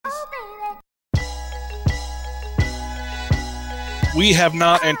we have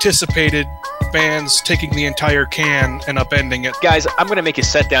not anticipated fans taking the entire can and upending it. Guys, I'm going to make you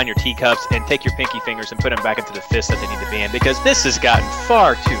set down your teacups and take your pinky fingers and put them back into the fist that they need to be in, because this has gotten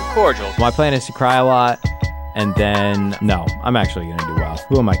far too cordial. My plan is to cry a lot, and then, no, I'm actually going to do well.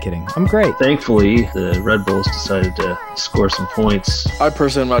 Who am I kidding? I'm great. Thankfully, the Red Bulls decided to score some points. I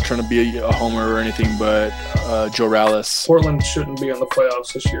personally am not trying to be a homer or anything, but Joe Rallis. Portland shouldn't be in the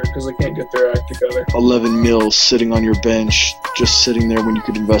playoffs this year because they can't get their act together. 11 mil sitting on your bench, just sitting there when you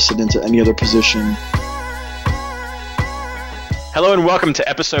could invest it into any other position. Hello and welcome to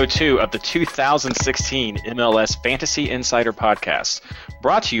episode 2 of the 2016 MLS Fantasy Insider Podcast,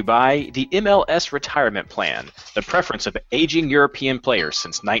 brought to you by the MLS Retirement Plan, the preference of aging European players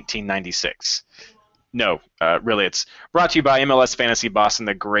since 1996. No, really, it's brought to you by MLS Fantasy Boss and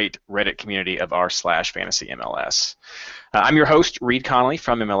the great Reddit community of r/FantasyMLS. I'm your host, Reed Connolly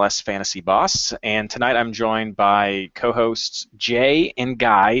from MLS Fantasy Boss, and tonight I'm joined by co-hosts Jay and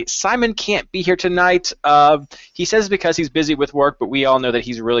Guy. Simon can't be here tonight. He says because he's busy with work, but we all know that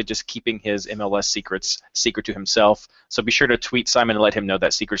he's really just keeping his MLS secrets secret to himself. So be sure to tweet Simon and let him know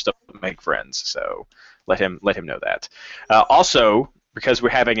that secrets don't make friends. So let him know that. Also, because we're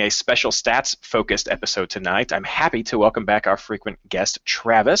having a special stats-focused episode tonight, I'm happy to welcome back our frequent guest,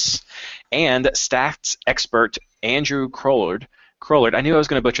 Travis, and stats expert Andrew Crollard. I knew I was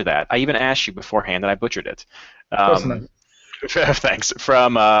going to butcher that. I even asked you beforehand, and I butchered it. Thanks.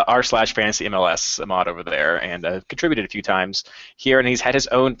 From r/FantasyMLS mod over there, and contributed a few times here, and he's had his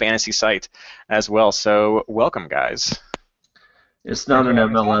own fantasy site as well. So welcome, guys. It's not an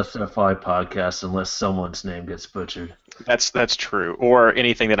MLSFI podcast unless someone's name gets butchered. That's true, or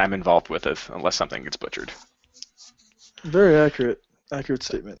anything that I'm involved with, unless something gets butchered. Very accurate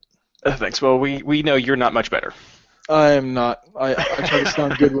statement. Thanks. Well, we know you're not much better. I am not. I try to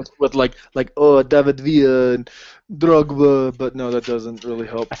sound good with like David Villa and Drogba, but no, that doesn't really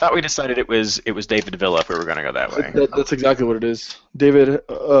help. I thought we decided it was David Villa if we were going to go that way. That's exactly what it is. David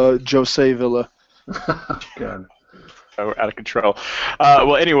Jose Villa. God. Oh, out of control.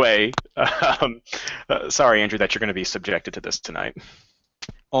 Well, anyway, sorry, Andrew, that you're going to be subjected to this tonight.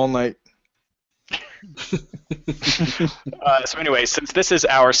 All night. So anyway, since this is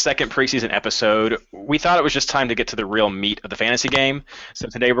our second preseason episode, we thought it was just time to get to the real meat of the fantasy game. So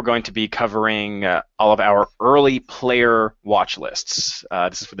today we're going to be covering all of our early player watch lists.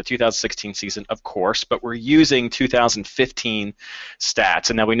 This is for the 2016 season, of course, but we're using 2015 stats.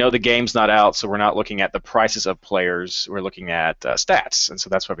 And now we know the game's not out, so we're not looking at the prices of players. We're looking at stats. And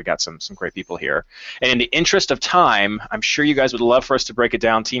so that's why we got some great people here. And in the interest of time, I'm sure you guys would love for us to break it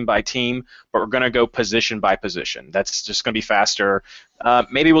down team by team, but we're going to go position by position. That's just going to be faster.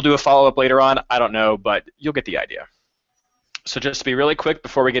 Maybe we'll do a follow-up later on. I don't know, but you'll get the idea. So just to be really quick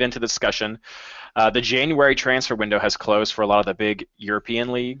before we get into the discussion, the January transfer window has closed for a lot of the big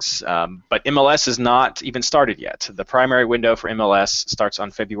European leagues, but MLS is not even started yet. The primary window for MLS starts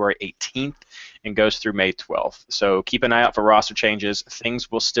on February 18th and goes through May 12th. So keep an eye out for roster changes.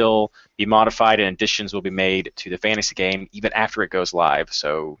 Things will still be modified and additions will be made to the fantasy game even after it goes live.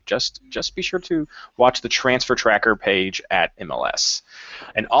 So just be sure to watch the transfer tracker page at MLS.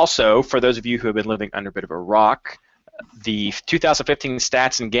 And also, for those of you who have been living under a bit of a rock, the 2015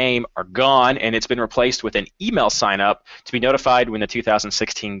 stats and game are gone, and it's been replaced with an email sign-up to be notified when the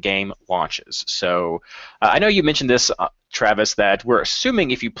 2016 game launches. So I know you mentioned this, Travis, that we're assuming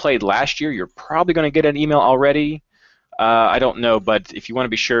if you played last year, you're probably going to get an email already. I don't know, but if you want to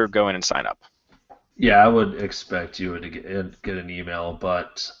be sure, go in and sign up. Yeah, I would expect you to get an email,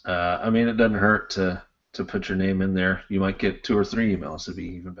 but I mean, it doesn't hurt to put your name in there. You might get 2 or 3 emails. It'd be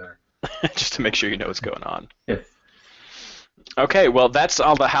even better. Just to make sure you know what's going on. Yeah. Okay, well, that's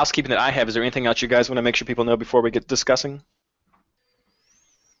all the housekeeping that I have. Is there anything else you guys want to make sure people know before we get discussing?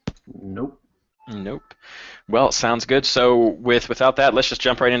 Nope. Well, sounds good. So without that, let's just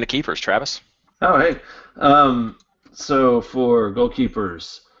jump right into keepers, Travis. Oh, hey. So for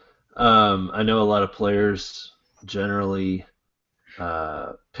goalkeepers, I know a lot of players generally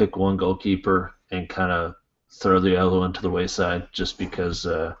pick one goalkeeper and kind of throw the other one to the wayside just because,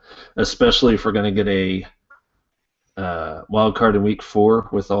 especially if we're going to get a wild card in week 4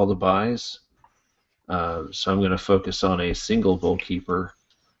 with all the buys. So I'm going to focus on a single goalkeeper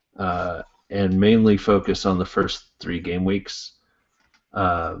and mainly focus on the first 3 game weeks.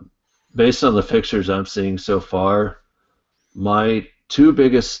 Based on the fixtures I'm seeing so far, my 2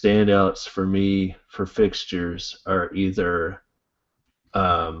 biggest standouts for me for fixtures are either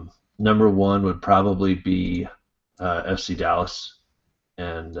number 1 would probably be FC Dallas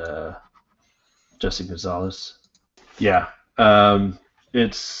and Jesse Gonzalez. Yeah,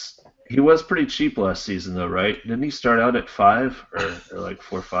 He was pretty cheap last season, though, right? Didn't he start out at 5 or like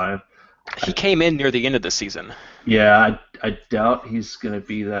 4-5? He came in near the end of the season. Yeah, I doubt he's going to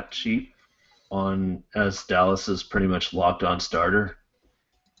be that cheap as Dallas is pretty much locked on starter.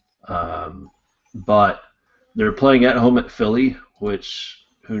 But they're playing at home at Philly, which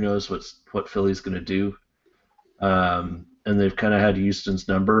who knows what Philly's going to do. And they've kind of had Houston's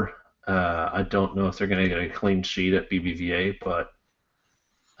number. I don't know if they're going to get a clean sheet at BBVA, but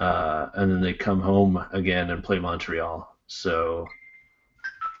and then they come home again and play Montreal. So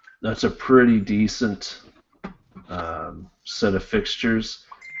that's a pretty decent set of fixtures,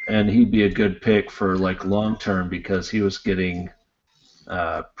 and he'd be a good pick for like long term because he was getting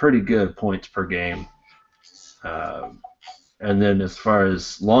pretty good points per game. And then as far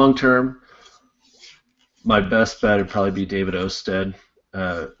as long term, my best bet would probably be David Osted.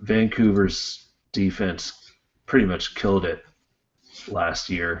 Vancouver's defense pretty much killed it last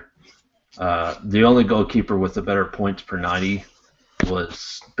year. The only goalkeeper with a better points per 90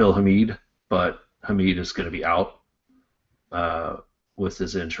 was Bill Hamid, but Hamid is going to be out with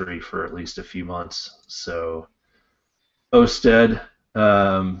his injury for at least a few months. So Osted,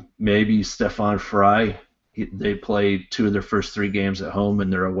 maybe Stefan Fry. They played 2 of their first 3 games at home,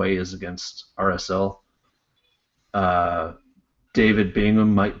 and their away is against RSL. David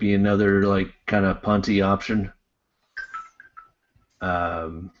Bingham might be another like kind of punty option.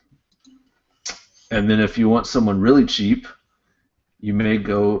 And then if you want someone really cheap, you may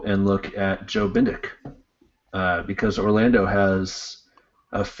go and look at Joe Bindick because Orlando has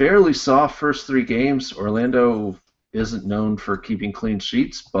a fairly soft first 3 games. Orlando isn't known for keeping clean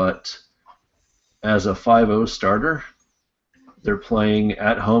sheets, but as a 5-0 starter, they're playing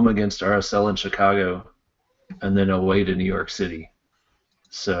at home against RSL in Chicago and then away to New York City.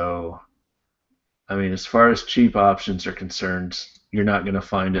 So, I mean, as far as cheap options are concerned, you're not going to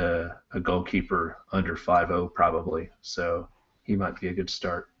find a goalkeeper under 5-0 probably. So he might be a good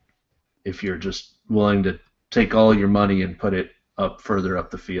start if you're just willing to take all your money and put it further up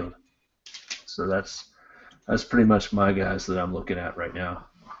the field. So that's pretty much my guys that I'm looking at right now.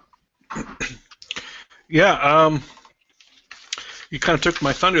 Yeah, you kind of took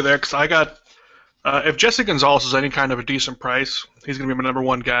my thunder there because I got if Jesse Gonzalez is any kind of a decent price, he's going to be my number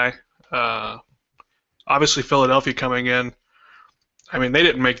 1 guy. Obviously, Philadelphia coming in, I mean, they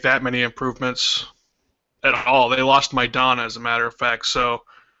didn't make that many improvements at all. They lost Maidana, as a matter of fact. So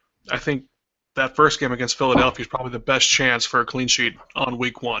I think that first game against Philadelphia is probably the best chance for a clean sheet on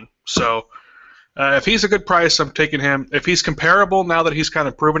week 1. So if he's a good price, I'm taking him. If he's comparable now that he's kind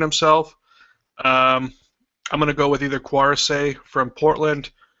of proven himself, I'm going to go with either Quaresay from Portland.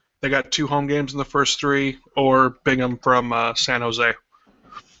 They got 2 home games in the first 3, or Bingham from San Jose.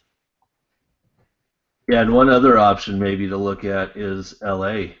 Yeah, and one other option maybe to look at is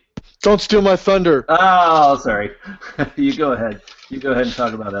LA. Don't steal my thunder. Oh, sorry. You go ahead. You go ahead and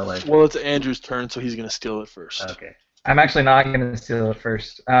talk about LA. Well, it's Andrew's turn, so he's going to steal it first. Okay. I'm actually not going to steal it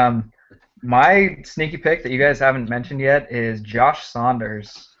first. My sneaky pick that you guys haven't mentioned yet is Josh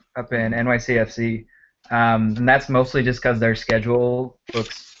Saunders up in NYCFC. And that's mostly just because their schedule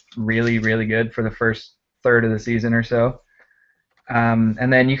looks really, really good for the first third of the season or so.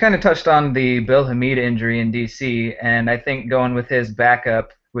 And then you kind of touched on the Bill Hamid injury in DC, and I think going with his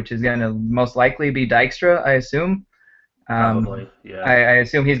backup, which is going to most likely be Dykstra, I assume. Probably, yeah. I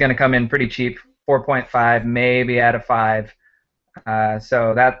assume he's going to come in pretty cheap, 4.5, maybe at a 5.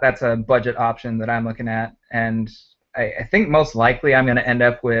 So that's a budget option that I'm looking at. And I think most likely I'm going to end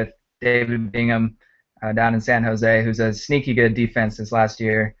up with David Bingham down in San Jose, who's a sneaky good defense this last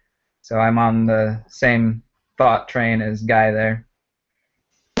year. So I'm on the same thought train as Guy there.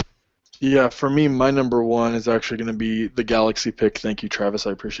 Yeah, for me, my number 1 is actually going to be the Galaxy pick. Thank you, Travis.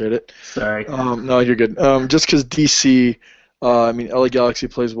 I appreciate it. Sorry. No, you're good. Just because DC, I mean, LA Galaxy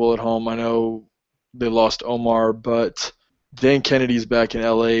plays well at home. I know they lost Omar, but Dan Kennedy's back in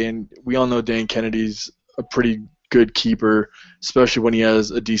LA, and we all know Dan Kennedy's a pretty good keeper, especially when he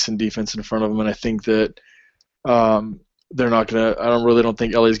has a decent defense in front of him. And I think that they're not going to – I don't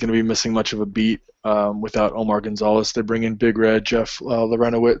think LA is going to be missing much of a beat without Omar Gonzalez. They bring in Big Red, Jeff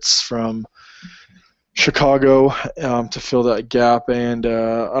Larenowitz from Chicago to fill that gap. And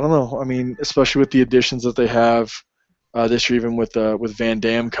I don't know. I mean, especially with the additions that they have this year, even with Van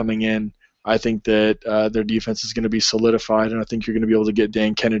Dam coming in, I think that their defense is going to be solidified, and I think you're going to be able to get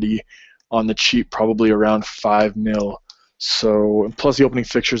Dan Kennedy on the cheap, probably around $5 million. So, plus the opening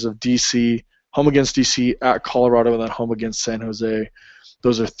fixtures of DC, home against DC, at Colorado, and then home against San Jose.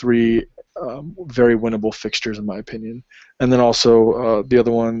 Those are 3 very winnable fixtures, in my opinion. And then also the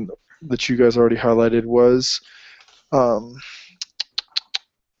other one that you guys already highlighted was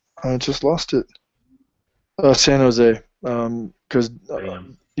I just lost it. San Jose, because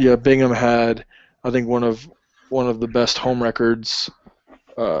Bingham. Bingham had, I think, one of the best home records,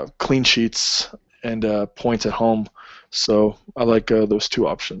 clean sheets and points at home. So I like those two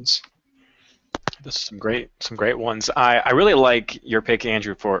options. This is some great ones. I really like your pick,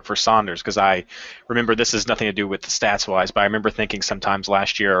 Andrew, for Saunders, because I remember this has nothing to do with the stats wise, but I remember thinking sometimes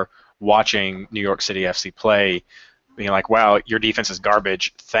last year watching New York City FC play, being like, wow, your defense is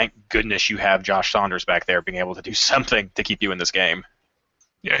garbage. Thank goodness you have Josh Saunders back there being able to do something to keep you in this game.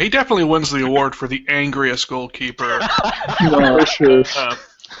 Yeah, he definitely wins the award for the angriest goalkeeper. For sure.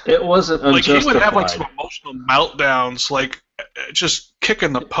 It wasn't Like unjustified. he would have like some emotional meltdowns, like just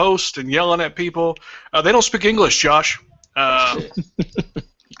kicking the post and yelling at people. They don't speak English, Josh.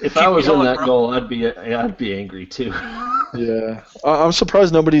 If I was in yelling, that bro. goal, I'd be angry too. Yeah, I'm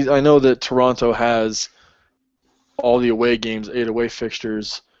surprised nobody. I know that Toronto has all the away games, 8 away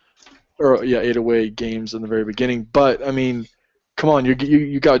fixtures, or 8 away games in the very beginning. But I mean, come on,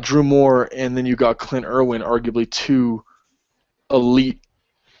 you got Drew Moore and then you got Clint Irwin, arguably two elite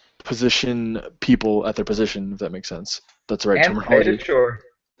position people at their position, if that makes sense. That's the right And terminology. sure.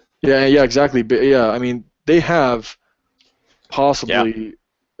 Yeah, exactly. But yeah, I mean, they have possibly,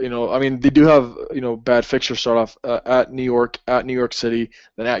 I mean, they do have, bad fixtures start off at New York City,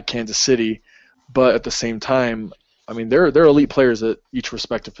 then at Kansas City, but at the same time, I mean, they're elite players at each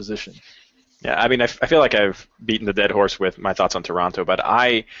respective position. Yeah, I mean, I feel like I've beaten the dead horse with my thoughts on Toronto, but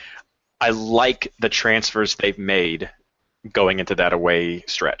I like the transfers they've made going into that away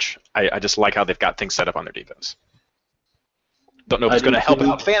stretch. I just like how they've got things set up on their defense. Don't know if it's I do going to help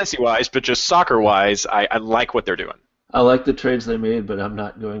too. out fantasy-wise, but just soccer-wise, I like what they're doing. I like the trades they made, but I'm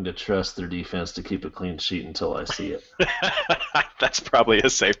not going to trust their defense to keep a clean sheet until I see it. That's probably a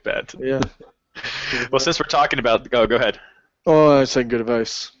safe bet. Yeah. Well, since we're talking about... Oh, go ahead. Oh, that's good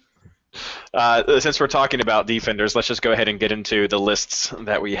advice. Since we're talking about defenders, let's just go ahead and get into the lists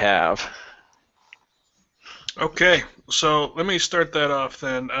that we have. Okay, so let me start that off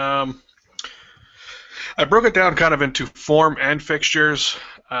then. I broke it down kind of into form and fixtures.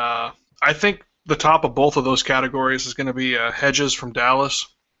 I think the top of both of those categories is going to be Hedges from Dallas.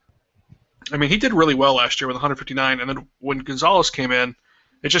 I mean, he did really well last year with 159, and then when Gonzalez came in,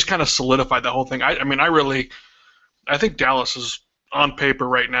 it just kind of solidified the whole thing. I think Dallas is on paper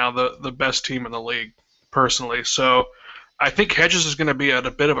right now the best team in the league, personally. So I think Hedges is going to be at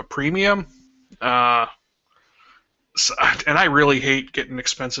a bit of a premium. And I really hate getting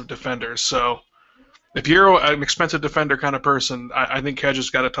expensive defenders. So if you're an expensive defender kind of person, I think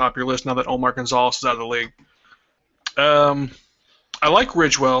Hedges got to top your list now that Omar Gonzalez is out of the league. I like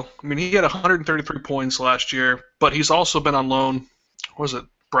Ridgewell. I mean, he had 133 points last year, but he's also been on loan. What was it,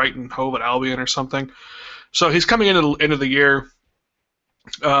 Brighton, Hove at Albion or something? So he's coming into the year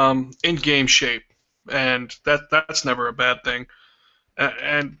in game shape, and that's never a bad thing.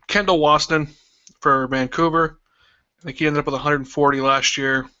 And Kendall Waston for Vancouver. I think he ended up with 140 last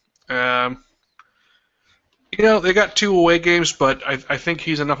year. They got 2 away games, but I think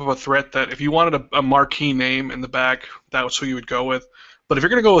he's enough of a threat that if you wanted a marquee name in the back, that's who you would go with. But if you're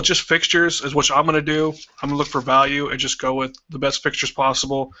going to go with just fixtures, is what I'm going to do. I'm going to look for value and just go with the best fixtures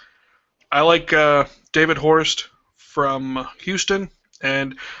possible. I like David Horst from Houston,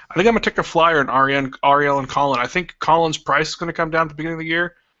 and I think I'm going to take a flyer on Ariel and Colin. I think Colin's price is going to come down at the beginning of the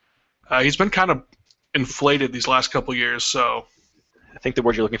year. He's been kind of inflated these last couple years, so... I think the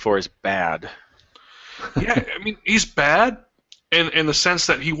word you're looking for is bad. Yeah, I mean, he's bad in the sense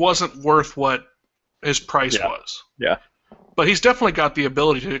that he wasn't worth what his price was. Yeah. But he's definitely got the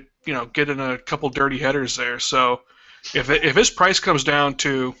ability to, get in a couple dirty headers there. So if his price comes down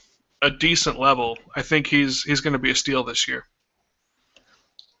to a decent level, I think he's going to be a steal this year.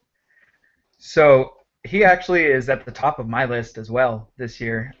 So he actually is at the top of my list as well this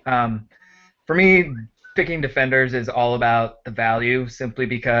year. For me, picking defenders is all about the value, simply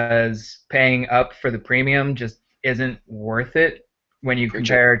because paying up for the premium just isn't worth it when you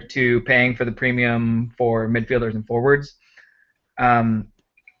compare it to paying for the premium for midfielders and forwards.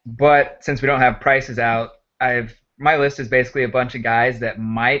 But since we don't have prices out, my list is basically a bunch of guys that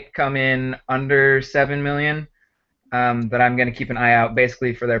might come in under $7 million that I'm going to keep an eye out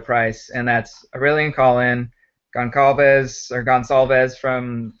basically for their price, and that's Aurelian Colin, Gonçalves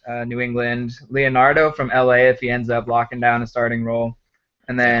from New England, Leonardo from LA if he ends up locking down a starting role,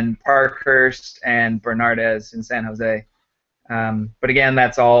 and then Parkhurst and Bernardez in San Jose. But again,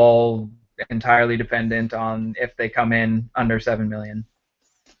 that's all entirely dependent on if they come in under $7 million.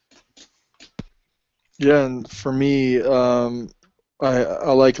 Yeah, and for me, I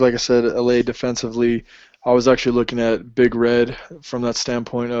like I said, LA defensively. I was actually looking at Big Red from that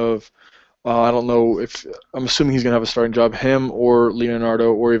standpoint of I don't know if I'm assuming he's going to have a starting job, him or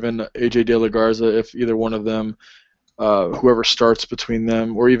Leonardo or even AJ De La Garza, if either one of them, whoever starts between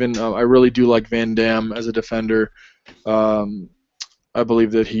them, or even I really do like Van Dam as a defender. I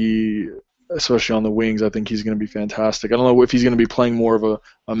believe that he, especially on the wings, I think he's going to be fantastic. I don't know if he's going to be playing more of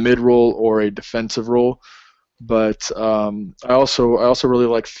a mid role or a defensive role, but I also really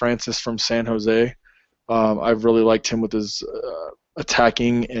like Francis from San Jose. I've really liked him with his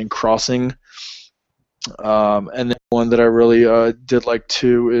attacking and crossing. And then one that I really did like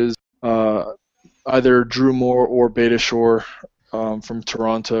too is either Drew Moore or Beta Shore from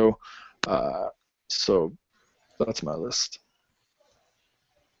Toronto. So that's my list.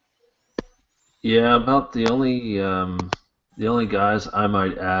 Yeah, about the only guys I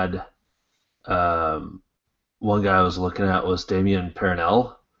might add. One guy I was looking at was Damian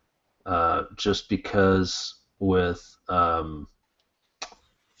Pernell, just because with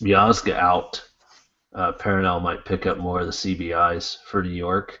Miazga out, Pernell might pick up more of the CBIs for New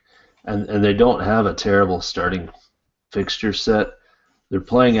York, and they don't have a terrible starting fixture set. They're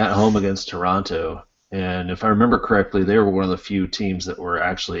playing at home against Toronto, and if I remember correctly, they were one of the few teams that were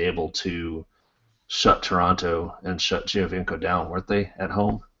actually able to shut Toronto and shut Giovinco down, weren't they, at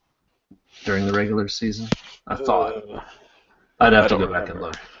home during the regular season? I thought. I'd have to go back and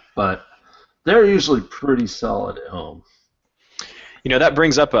look. But they're usually pretty solid at home. That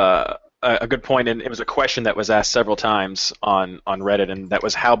brings up a good point, and it was a question that was asked several times on Reddit, and that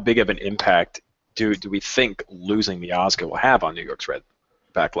was how big of an impact do we think losing Miazga will have on New York's red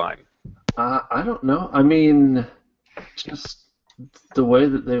back line? I don't know. I mean, just the way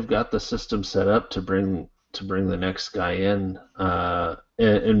that they've got the system set up to bring the next guy in,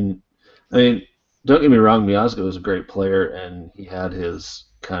 and I mean, don't get me wrong, Miazga was a great player, and he had his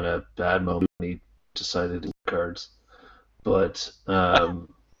kind of bad moment when he decided to use cards. But I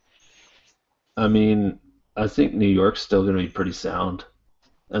mean, I think New York's still going to be pretty sound,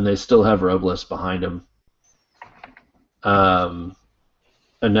 and they still have Robles behind him.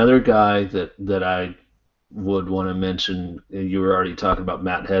 Another guy that I would want to mention, you were already talking about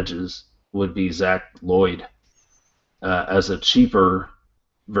Matt Hedges, would be Zach Lloyd, as a cheaper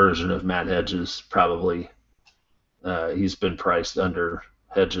version of Matt Hedges, probably. He's been priced under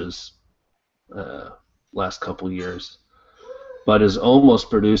Hedges last couple years, but is almost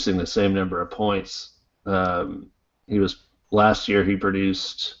producing the same number of points. Last year he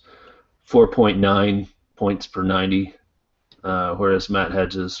produced 4.9 points per 90, whereas Matt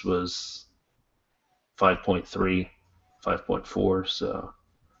Hedges was 5.3, 5.4, so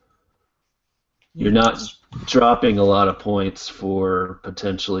you're not dropping a lot of points for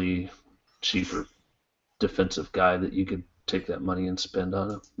potentially cheaper defensive guy that you could take that money and spend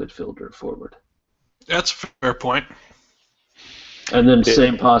on a midfielder or forward. That's a fair point. And then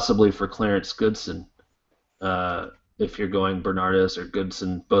same possibly for Clarence Goodson. If you're going Bernardes or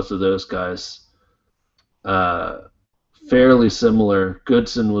Goodson, both of those guys, fairly similar.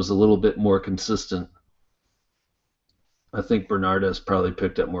 Goodson was a little bit more consistent. I think Bernardes probably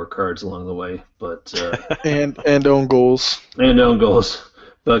picked up more cards along the way, but and own goals. And own goals.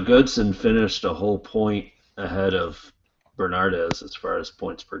 But Goodson finished a whole point ahead of Bernardes as far as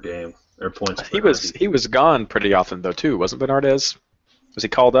points per game or points. He was gone pretty often though too, wasn't Bernardes? Was he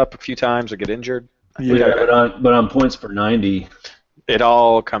called up a few times or get injured? Yeah, but on points per 90, it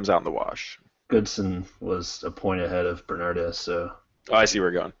all comes out in the wash. Goodson was a point ahead of Bernardes, so. Oh, I see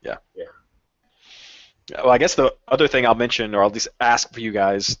where you're going. Yeah. Yeah. Well, I guess the other thing I'll mention, or I'll just ask for you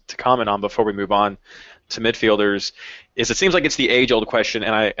guys to comment on before we move on to midfielders, is it seems like it's the age-old question,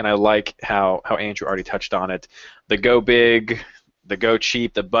 and I like how Andrew already touched on it. The go big, the go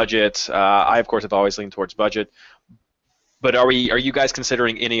cheap, the budget. I of course have always leaned towards budget, but are you guys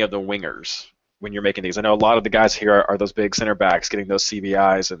considering any of the wingers when you're making these? I know a lot of the guys here are those big center backs, getting those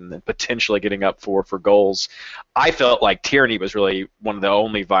CBIs and then potentially getting up for goals. I felt like Tierney was really one of the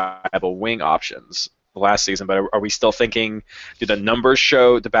only viable wing options last season, but are we still thinking, do the numbers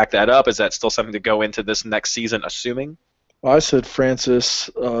show to back that up? Is that still something to go into this next season, assuming? I said Francis,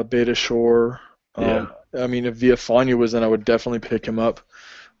 Beta Shore. Yeah. I mean, if Villafaña was in, I would definitely pick him up.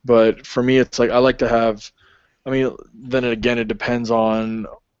 But for me, it's like I like to have. I mean, then again, it depends on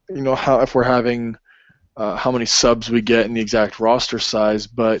how if we're having how many subs we get in the exact roster size.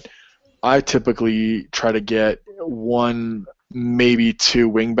 But I typically try to get one, maybe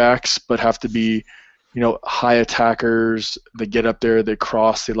two wingbacks, but have to be high attackers. They get up there, they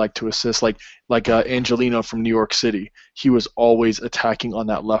cross, they like to assist. Like Angelino from New York City, he was always attacking on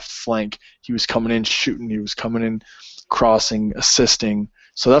that left flank. He was coming in shooting. He was coming in crossing, assisting.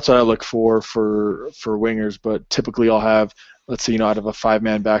 So that's what I look for wingers. But typically I'll have, let's say, out of a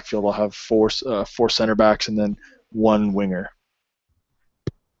 5-man backfield, I'll have four center backs and then one winger.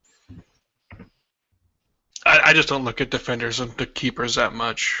 I just don't look at defenders and the keepers that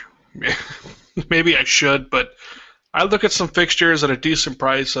much. Maybe I should, but I look at some fixtures at a decent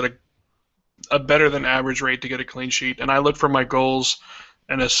price at a better than average rate to get a clean sheet, and I look for my goals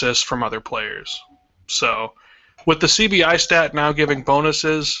and assists from other players. So with the CBI stat now giving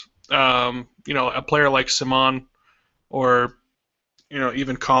bonuses, a player like Simon or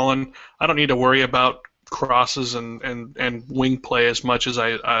even Colin, I don't need to worry about crosses and wing play as much as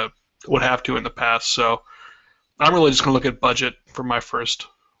I would have to in the past. So I'm really just going to look at budget for my first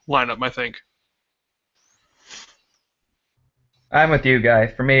lineup, I think. I'm with you, Guy.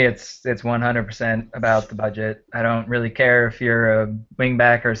 For me, it's 100% about the budget. I don't really care if you're a wing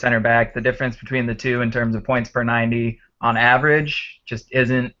back or a center back. The difference between the two in terms of points per 90 on average just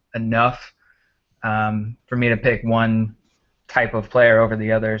isn't enough for me to pick one type of player over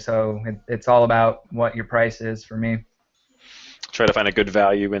the other. So it's all about what your price is for me. Try to find a good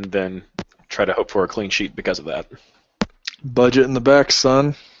value and then try to hope for a clean sheet because of that. Budget in the back,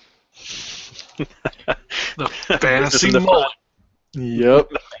 son. The fantasy mullet.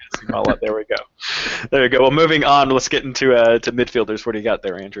 Yep. There we go. There we go. Well, moving on, let's get into to midfielders. What do you got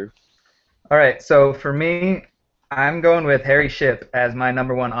there, Andrew? All right. So for me, I'm going with Harry Shipp as my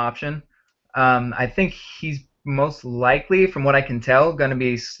number one option. I think he's most likely, from what I can tell, going to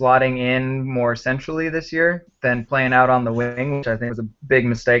be slotting in more centrally this year than playing out on the wing, which I think was a big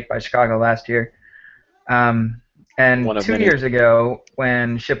mistake by Chicago last year. And 2 years ago,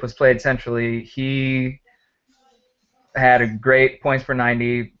 when Shipp was played centrally, he had a great points per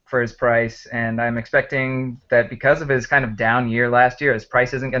 90 for his price, and I'm expecting that because of his kind of down year last year, his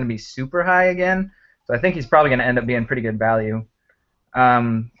price isn't going to be super high again. So I think he's probably going to end up being pretty good value.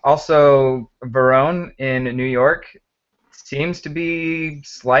 Also, Verón in New York seems to be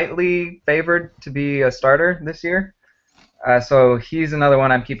slightly favored to be a starter this year. So he's another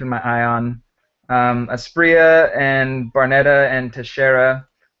one I'm keeping my eye on. Asprilla and Barnetta and Teixeira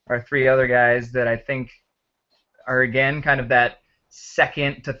are three other guys that I think are, again, kind of that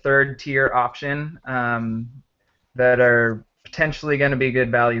second to third tier option that are potentially going to be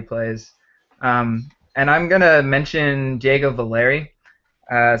good value plays. And I'm going to mention Diego Valeri,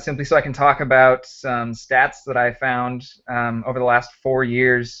 simply so I can talk about some stats that I found over the last 4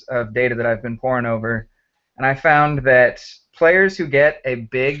 years of data that I've been poring over. And I found that players who get a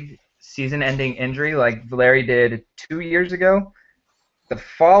big season-ending injury like Valeri did 2 years ago, the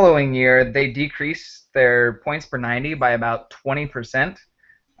following year they decrease their points per 90 by about 20%,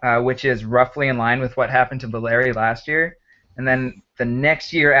 which is roughly in line with what happened to Valeri last year. And then the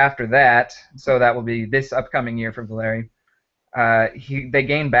next year after that, so that will be this upcoming year for Valeri, they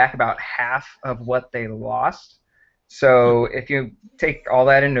gain back about half of what they lost. So if you take all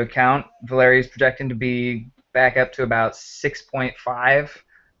that into account, Valeri is projecting to be back up to about 6.5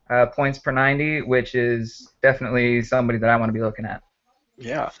 points per 90, which is definitely somebody that I want to be looking at.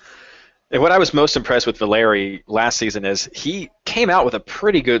 Yeah. And what I was most impressed with Valeri last season is he came out with a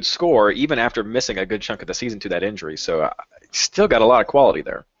pretty good score even after missing a good chunk of the season to that injury. So still got a lot of quality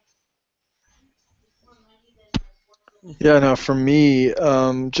there. Yeah, no, for me,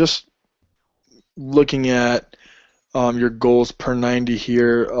 just looking at your goals per 90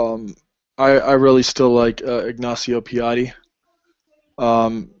 here, I really still like Ignacio Piatti.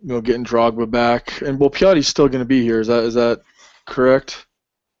 Getting Drogba back, and Piatti's still going to be here. Is that correct?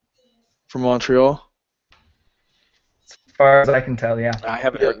 From Montreal? As far as I can tell, yeah. I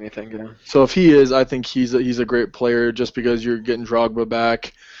haven't heard anything. Yeah. So if he is, I think he's a great player just because you're getting Drogba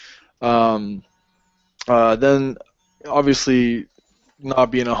back. Then obviously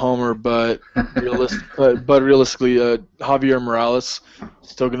not being a homer, but realistically, Javier Morales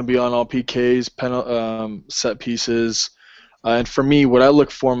still going to be on all PKs, set pieces. And for me, what I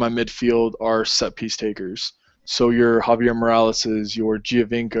look for in my midfield are set piece takers. So your Javier Moraleses, your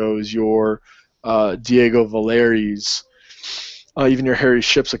Giovincos, your Diego Valeris, even your Harry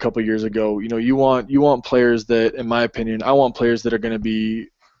Shipps a couple years ago. You want players that, in my opinion, I want players that are going to be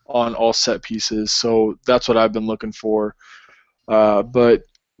on all set pieces. So that's what I've been looking for. But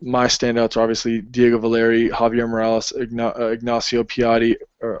my standouts are obviously Diego Valeri, Javier Morales, Ignacio Piatti,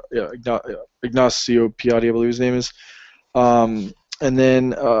 Ignacio Piatti, I believe his name is. And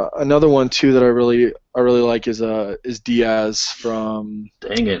then another one too that I really like is Diaz from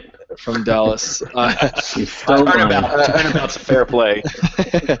Dallas. Turnabout's fair play.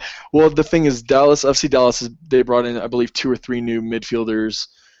 Well, the thing is, FC Dallas they brought in, I believe, 2 or 3 new midfielders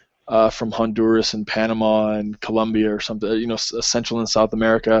from Honduras and Panama and Colombia or something, Central and South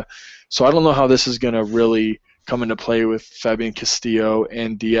America. So I don't know how this is going to really come into play with Fabian Castillo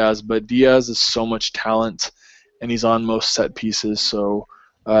and Diaz, but Diaz is so much talent, and he's on most set pieces. So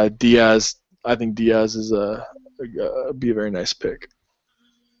I think Diaz is be a very nice pick.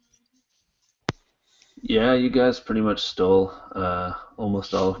 Yeah, you guys pretty much stole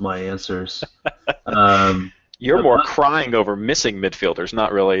almost all of my answers. You're more crying over missing midfielders,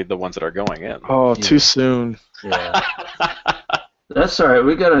 not really the ones that are going in. Oh, too soon. Yeah. That's all right.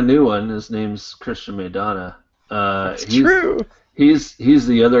 We got a new one. His name's Christian Maidana. True. He's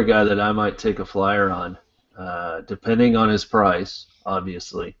the other guy that I might take a flyer on, depending on his price,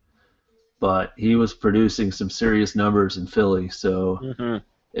 obviously. But he was producing some serious numbers in Philly, so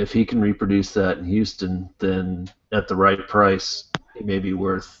if he can reproduce that in Houston, then at the right price, he may be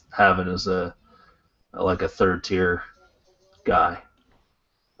worth having as a third tier guy.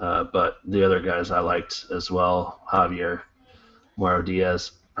 But the other guys I liked as well, Javier, Mauro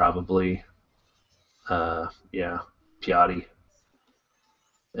Diaz, probably, Piatti,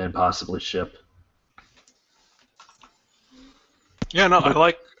 and possibly Ship. Yeah, no,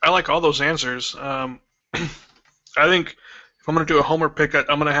 I like all those answers. I think if I'm going to do a homer pick, I'm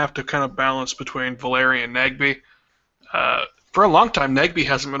going to have to kind of balance between Valeri and Nagbe. For a long time, Nagbe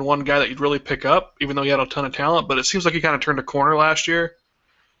hasn't been one guy that you'd really pick up, even though he had a ton of talent, but it seems like he kind of turned a corner last year.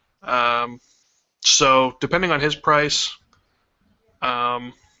 So depending on his price,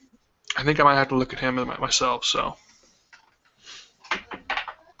 I think I might have to look at him myself. So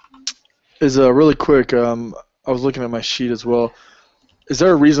Is really quick. I was looking at my sheet as well. Is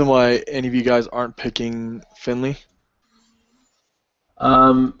there a reason why any of you guys aren't picking Finley?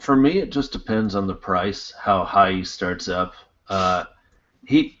 For me, it just depends on the price, how high he starts up.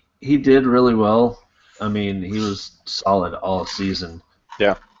 He did really well. I mean, he was solid all season.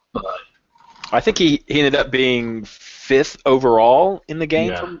 Yeah. But I think he ended up being 5th overall in the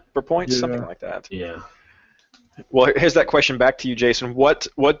game for points, something like that. Yeah. Well, here's that question back to you, Jason. What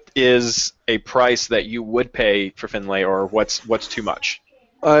is a price that you would pay for Finlay, or what's too much?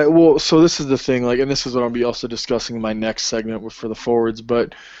 So this is the thing, and this is what I'll be also discussing in my next segment for the forwards.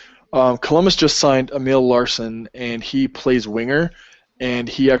 But Columbus just signed Emil Larson, and he plays winger, and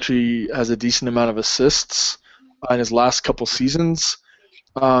he actually has a decent amount of assists in his last couple seasons.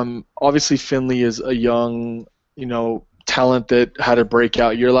 Obviously, Finley is a young, talent that had a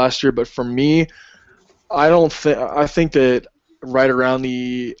breakout year last year. But for me, I think that right around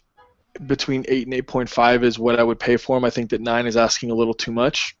between 8 and 8.5 is what I would pay for him. I think that 9 is asking a little too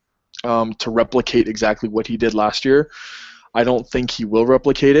much to replicate exactly what he did last year. I don't think he will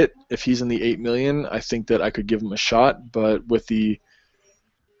replicate it. If he's in the 8 million, I think that I could give him a shot. But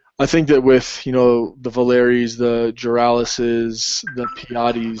I think that with the Valeries, the Juralises, the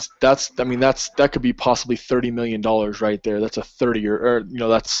Piattis, that could be possibly $30 million right there. That's a 30-year,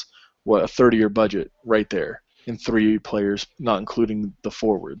 that's a 30-year budget right there in 3 players, not including the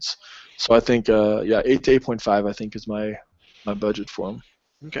forwards. So I think 8 to 8.5 I think is my budget for him.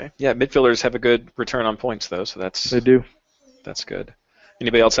 Okay. Yeah, midfielders have a good return on points though, so they do. That's good.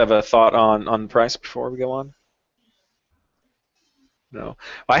 Anybody else have a thought on price before we go on? No.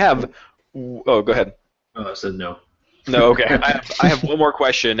 I have. Oh, go ahead. Oh, I said no. No, okay. I have one more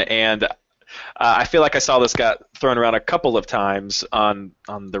question, and I feel like I saw this got thrown around a couple of times on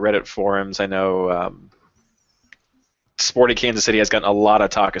the Reddit forums. I know Sporting Kansas City has gotten a lot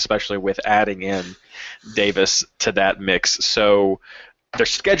of talk, especially with adding in Davis to that mix. So their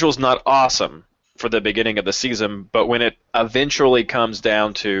schedule's not awesome for the beginning of the season, but when it eventually comes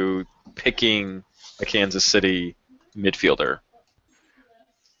down to picking a Kansas City midfielder,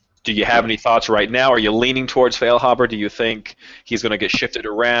 do you have any thoughts right now? Are you leaning towards Feilhaber? Do you think he's going to get shifted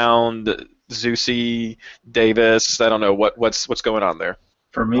around? Zusi, Davis? I don't know. What's going on there?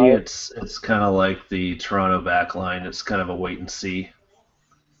 For me, it's kind of like the Toronto back line. It's kind of a wait and see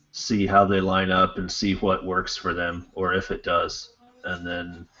how they line up and see what works for them, or if it does, and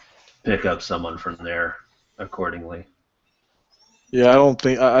then pick up someone from there accordingly. Yeah,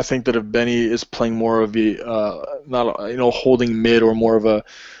 I think that if Benny is playing more of holding mid or more of a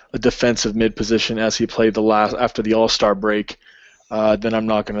defensive mid position as he played after the All-Star break, then I'm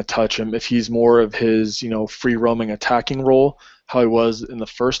not going to touch him. If he's more of his free roaming attacking role, how he was in the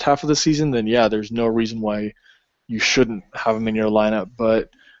first half of the season, then yeah, there's no reason why you shouldn't have him in your lineup. But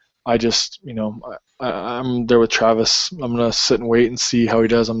I just I'm there with Travis. I'm gonna sit and wait and see how he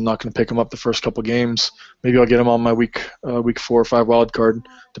does. I'm not gonna pick him up the first couple games. Maybe I'll get him on my week 4 or 5 wild card,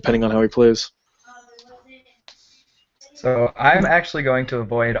 depending on how he plays. So I'm actually going to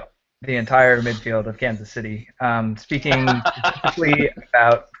avoid the entire midfield of Kansas City. Speaking specifically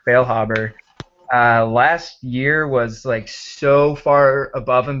about Feilhaber, last year was like so far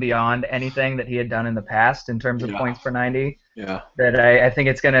above and beyond anything that he had done in the past in terms of points per 90 that I think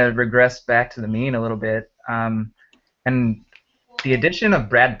it's going to regress back to the mean a little bit. And the addition of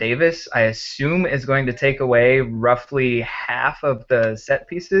Brad Davis, I assume, is going to take away roughly half of the set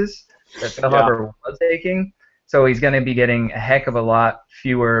pieces that Feilhaber was taking. So he's going to be getting a heck of a lot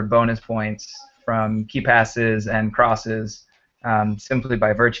fewer bonus points from key passes and crosses simply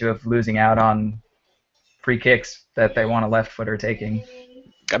by virtue of losing out on free kicks that they want a left footer taking.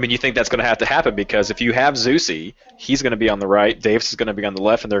 I mean, you think that's going to have to happen because if you have Zusi, he's going to be on the right, Davis is going to be on the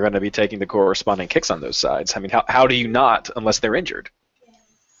left, and they're going to be taking the corresponding kicks on those sides. I mean, how do you not unless they're injured?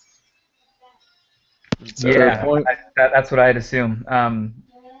 So that's what I'd assume.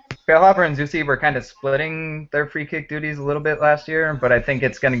 Feilhaber and Zusi were kind of splitting their free kick duties a little bit last year, but I think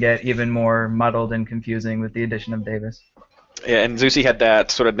it's going to get even more muddled and confusing with the addition of Davis. Yeah, and Zusi had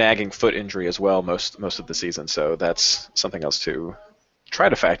that sort of nagging foot injury as well most of the season, so that's something else to try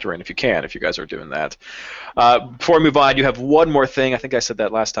to factor in if you can, if you guys are doing that. Before we move on, I do have one more thing. I think I said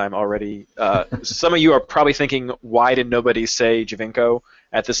that last time already. Some of you are probably thinking, why did nobody say Giovinco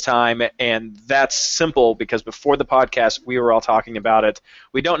at this time? And that's simple because before the podcast, we were all talking about it.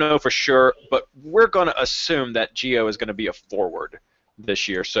 We don't know for sure, but we're going to assume that Gio is going to be a forward this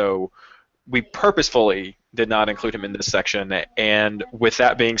year. So we purposefully did not include him in this section. And with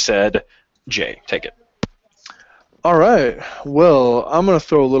that being said, Jay, take it. All right. Well, I'm going to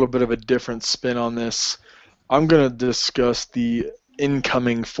throw a little bit of a different spin on this. I'm going to discuss the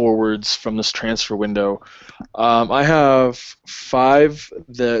incoming forwards from this transfer window. I have 5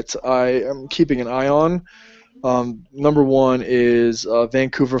 that I am keeping an eye on. Number 1 is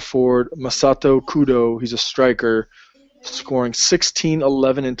Vancouver forward Masato Kudo. He's a striker, scoring 16,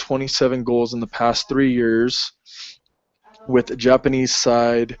 11, and 27 goals in the past 3 years with the Japanese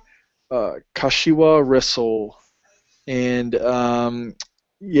side Kashiwa Reysol. And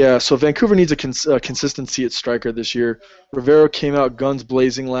so Vancouver needs a consistency at striker this year. Rivero came out guns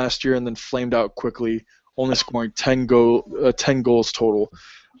blazing last year and then flamed out quickly, only scoring 10 goals total.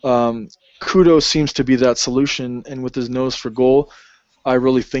 Kudo seems to be that solution, and with his nose for goal, I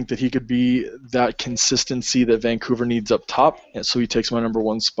really think that he could be that consistency that Vancouver needs up top, and so he takes my number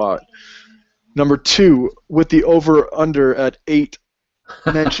 1 spot. Number 2, with the over-under at 8,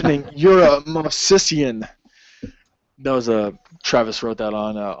 mentioning Yura Movsisyan. That was Travis wrote that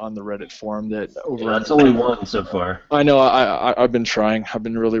on the Reddit forum. That's only 1 so far. I know. I've been trying. I've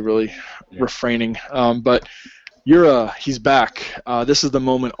been really refraining. But Yura, he's back. This is the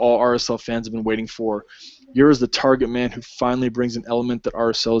moment all RSL fans have been waiting for. Yura is the target man who finally brings an element that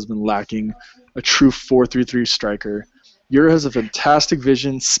RSL has been lacking: a true 4-3-3 striker. Yura has a fantastic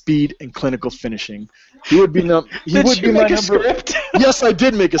vision, speed, and clinical finishing. He would be my number. Script? Yes, I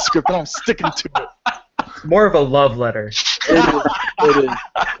did make a script, and I'm sticking to it. More of a love letter.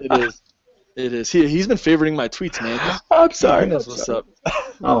 It is. He's been favoriting my tweets, man. I'm sorry. He knows what's up.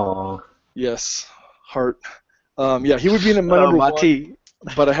 Oh. Yes, heart. He would be my number 1,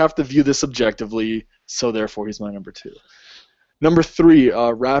 but I have to view this objectively, so therefore he's my number 2. Number 3,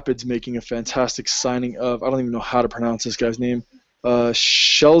 Rapids making a fantastic signing of, I don't even know how to pronounce this guy's name,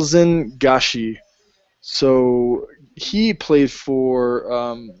 Shelzen Gashi. So he played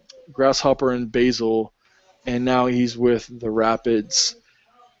for Grasshopper and Basel, and now he's with the Rapids.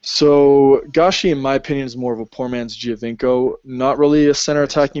 So Gashi, in my opinion, is more of a poor man's Giovinco. Not really a center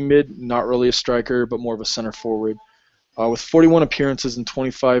attacking mid, not really a striker, but more of a center forward. With 41 appearances and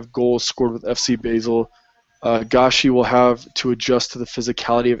 25 goals scored with FC Basel, Gashi will have to adjust to the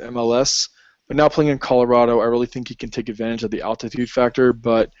physicality of MLS. But now playing in Colorado, I really think he can take advantage of the altitude factor,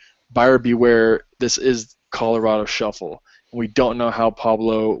 but buyer beware, this is Colorado shuffle. And we don't know how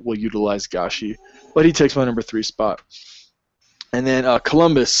Pablo will utilize Gashi, but he takes my number 3 spot. And then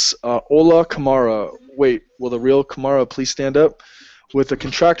Columbus, Ola Kamara. Wait, will the real Kamara please stand up? With the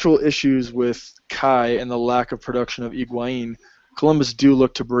contractual issues with Kai and the lack of production of Higuain, Columbus do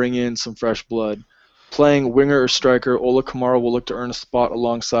look to bring in some fresh blood. Playing winger or striker, Ola Kamara will look to earn a spot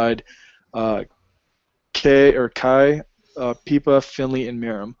alongside Kai, Pipa, Finley, and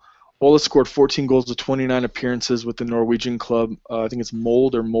Miram. Ola scored 14 goals to 29 appearances with the Norwegian club. I think it's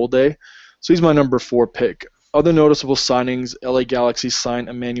Molde. So he's my number 4 pick. Other noticeable signings: LA Galaxy signed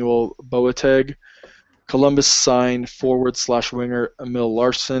Emmanuel Boateng. Columbus signed forward/winger Emil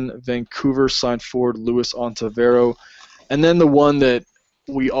Larsson. Vancouver signed forward Luis Ontivero. And then the one that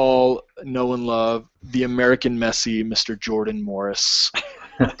we all know and love, the American Messi, Mr. Jordan Morris.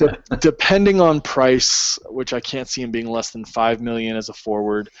 Depending on price, which I can't see him being less than $5 million as a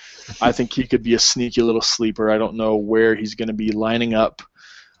forward, I think he could be a sneaky little sleeper. I don't know where he's going to be lining up,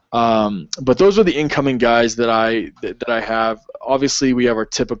 but those are the incoming guys that I have. Obviously, we have our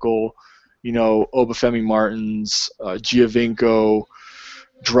typical, Obafemi Martins, Giovinco,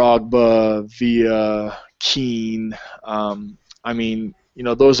 Drogba, Villa, Keane.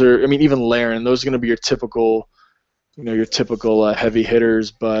 Those are. Even Larin. Those are going to be your typical. Your typical heavy hitters,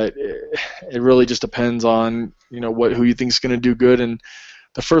 but it really just depends on who you think is going to do good. And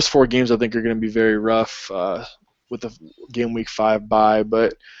the first 4 games I think are going to be very rough with the game week 5 bye.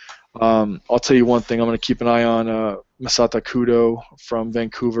 But I'll tell you one thing: I'm going to keep an eye on Masata Kudo from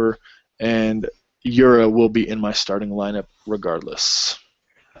Vancouver, and Yura will be in my starting lineup regardless.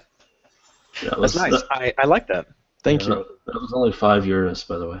 Yeah, That's nice. I like that. Thank you. That was only €5,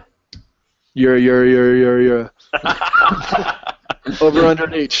 by the way. Yura. Over under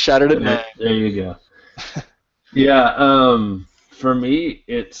 8, shattered at 9. There you go. Yeah, for me,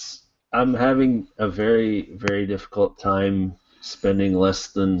 I'm having a very, very difficult time spending less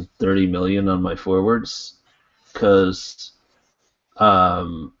than $30 million on my forwards because I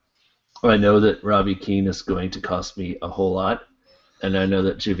know that Robbie Keane is going to cost me a whole lot, and I know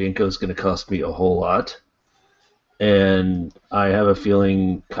that Giovinco is going to cost me a whole lot, and I have a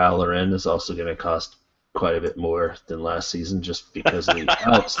feeling Kyle Larin is also going to cost quite a bit more than last season just because of the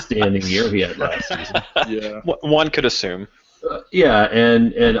outstanding year he had last season. Yeah. One could assume. Yeah,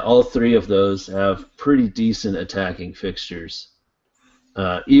 and all 3 of those have pretty decent attacking fixtures.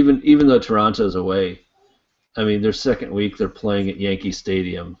 Even though Toronto's away, their second week they're playing at Yankee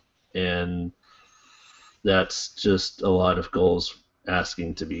Stadium, and that's just a lot of goals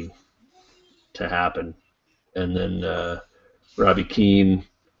asking to happen. And then Robbie Keane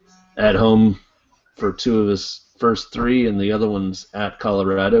at home for 2 of his first 3, and the other one's at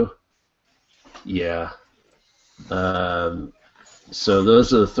Colorado. Yeah. So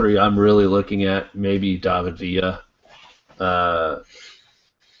those are the 3 I'm really looking at. Maybe David Villa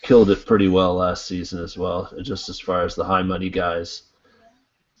killed it pretty well last season as well, just as far as the high money guys.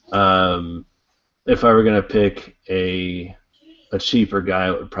 If I were going to pick a cheaper guy,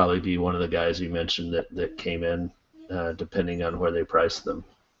 it would probably be one of the guys you mentioned that came in, depending on where they priced them.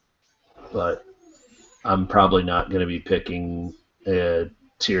 But I'm probably not going to be picking a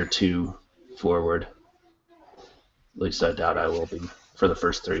tier 2 forward. At least I doubt I will be for the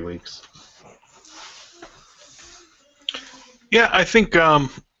first 3 weeks. Yeah, I think I'm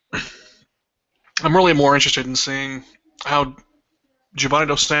really more interested in seeing how Giovanni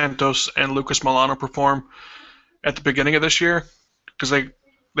Dos Santos and Lucas Milano perform at the beginning of this year, because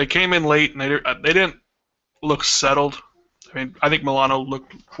they came in late and they didn't look settled. I think Milano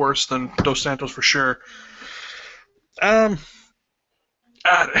looked worse than Dos Santos for sure. It's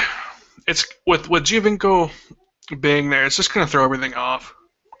with Giovinco being there, it's just going to throw everything off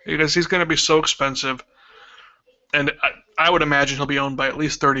because he's going to be so expensive, and I would imagine he'll be owned by at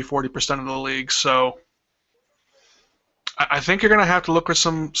least 30-40% of the league. So I think you're going to have to look for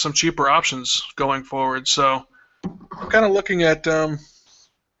some cheaper options going forward. So I'm kind of looking at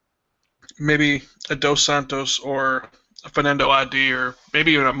maybe a Dos Santos or a Fernando Adi, or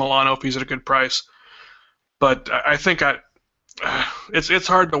maybe even a Milano if he's at a good price. But I think it's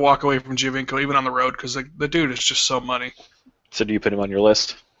hard to walk away from Giovinco even on the road because the dude is just so money. So do you put him on your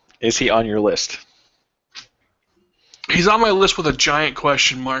list? Is he on your list? He's on my list with a giant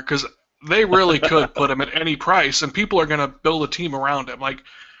question mark because they really could put him at any price, and people are going to build a team around him. Like,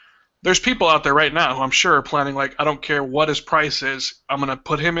 there's people out there right now who I'm sure are planning, like, I don't care what his price is, I'm going to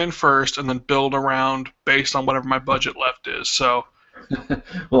put him in first and then build around based on whatever my budget left is. So,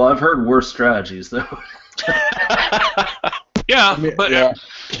 well, I've heard worse strategies, though. Yeah, but yeah.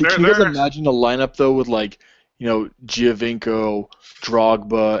 Can you guys imagine a lineup though with Giovinco,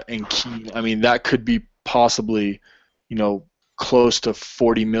 Drogba, and Keane? That could be possibly, close to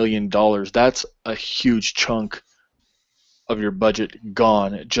 $40 million. That's a huge chunk of your budget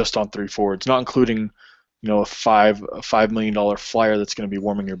gone just on 3 forwards, not including, a $5 million flyer that's going to be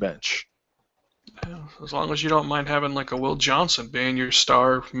warming your bench. Yeah, as long as you don't mind having like a Will Johnson being your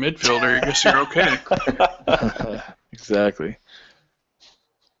star midfielder, I guess you're okay. Exactly.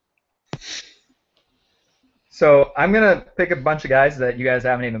 So I'm gonna pick a bunch of guys that you guys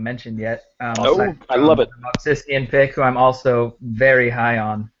haven't even mentioned yet. I love it. Sistian pick, who I'm also very high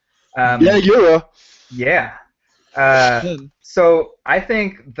on. Yura. Yeah. So I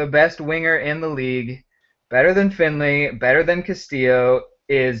think the best winger in the league, better than Finley, better than Castillo,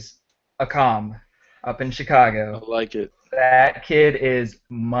 is Akam up in Chicago. I like it. That kid is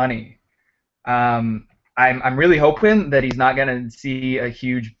money. I I'm really hoping that he's not going to see a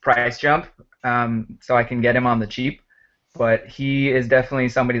huge price jump, so I can get him on the cheap. But he is definitely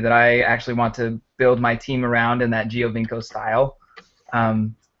somebody that I actually want to build my team around in that Giovinco style,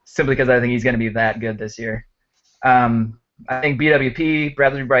 simply because I think he's going to be that good this year. I think BWP,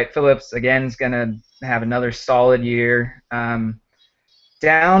 Bradley Bright Phillips, again, is going to have another solid year.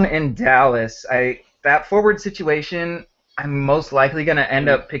 Down in Dallas, that forward situation, I'm most likely going to end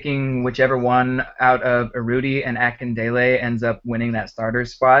up picking whichever one out of Urruti and Akindele ends up winning that starter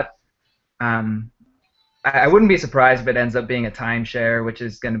spot. I wouldn't be surprised if it ends up being a timeshare, which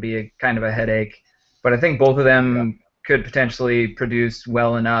is going to be kind of a headache. But I think both of them could potentially produce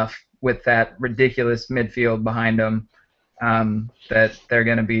well enough with that ridiculous midfield behind them that they're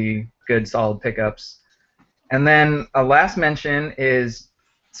going to be good, solid pickups. And then a last mention is,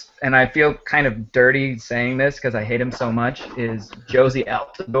 and I feel kind of dirty saying this because I hate him so much, is Josie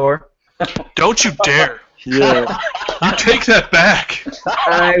Altidore. Don't you dare. Yeah. You take that back.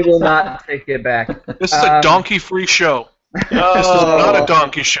 I will not take it back. This is a donkey-free show. This is not a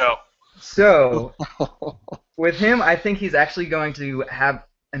donkey show. So, with him, I think he's actually going to have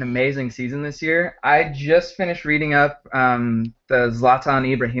an amazing season this year. I just finished reading up the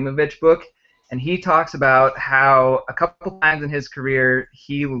Zlatan Ibrahimovic book, and he talks about how a couple times in his career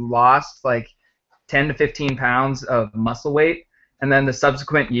he lost like 10 to 15 pounds of muscle weight, and then the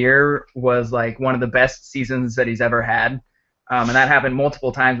subsequent year was like one of the best seasons that he's ever had. And that happened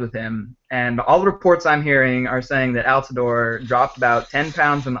multiple times with him. And all the reports I'm hearing are saying that Altidore dropped about 10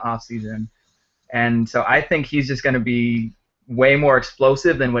 pounds in the offseason. And so I think he's just going to be way more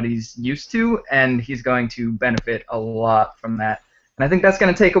explosive than what he's used to, and he's going to benefit a lot from that. And I think that's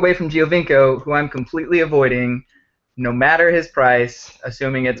going to take away from Giovinco, who I'm completely avoiding, no matter his price,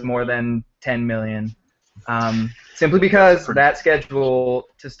 assuming it's more than $10 million. Simply because that schedule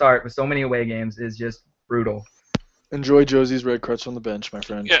to start with so many away games is just brutal. Enjoy Josie's red crutch on the bench, my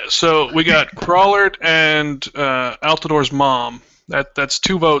friend. Yeah, so we got Crawlard and Altidore's mom. That's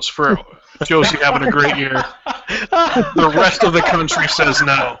 2 votes for Josie having a great year. The rest of the country says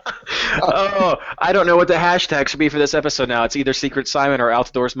no. Oh, I don't know what the hashtag should be for this episode now. It's either Secret Simon or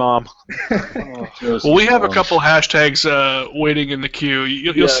Altidore's mom. Well, we have a couple hashtags waiting in the queue.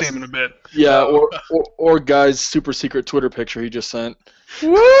 You'll see them in a bit. Yeah, or guy's super secret Twitter picture he just sent.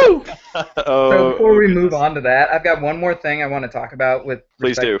 Woo! So before we move on to that, I've got one more thing I want to talk about with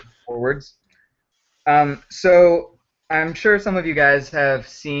respect to forwards. So I'm sure some of you guys have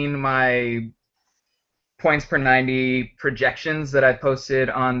seen my points per 90 projections that I posted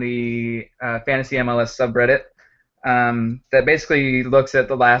on the Fantasy MLS subreddit that basically looks at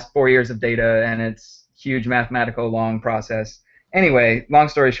the last 4 years of data, and it's huge mathematical long process. Anyway, long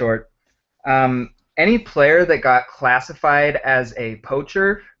story short, any player that got classified as a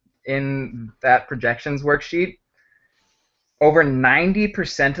poacher in that projections worksheet, over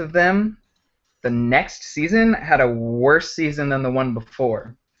 90% of them the next season had a worse season than the one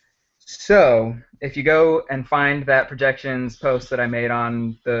before. So if you go and find that projections post that I made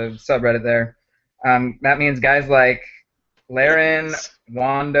on the subreddit there, that means guys like Larin,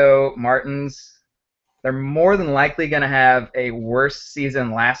 Wando, Martins, they're more than likely going to have a worse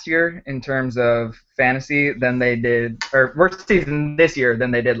season last year in terms of fantasy than they did, or worse season this year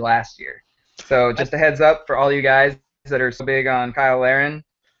than they did last year. So just a heads up for all you guys that are so big on Kyle Larin,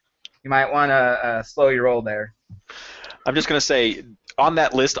 you might want to slow your roll there. I'm just going to say, on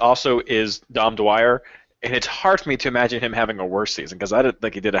that list also is Dom Dwyer, and it's hard for me to imagine him having a worse season because I didn't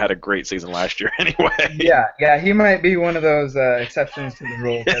think he had a great season last year anyway. Yeah, he might be one of those exceptions to the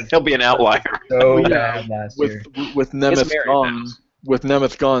rule. He'll be an outlier. So bad last year. With Nemeth gone, with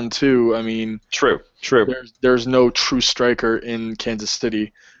Nemeth gone too. I mean, true. There's no true striker in Kansas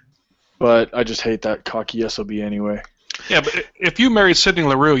City, but I just hate that cocky SOB anyway. Yeah, but if you married Sidney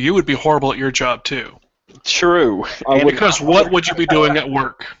LaRue, you would be horrible at your job too. True. Because what would you be doing at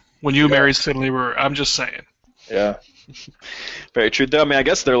work when you married Sidney LaRue? I'm just saying. Yeah. Very true. Though, I mean, I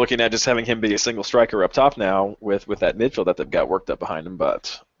guess they're looking at just having him be a single striker up top now with that midfield that they've got worked up behind him,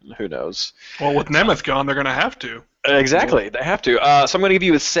 but who knows? Well, with Nemeth gone, they're going to have to. Exactly, they have to. So I'm going to give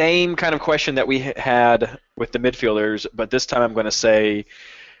you the same kind of question that we had with the midfielders, but this time I'm going to say,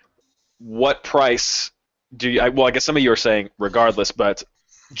 what price do you? Well, I guess some of you are saying regardless, but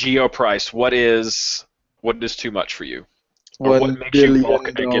Gio price, what is too much for you? Or what makes you balk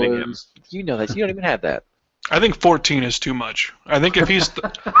at getting him? You know that. You don't even have that. I think 14 is too much. I think if he's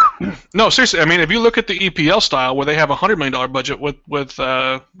no, seriously. I mean, if you look at the EPL style, where they have a $100 million budget, with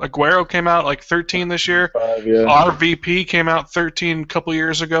Aguero came out like 13 this year. Our VP came out 13 a couple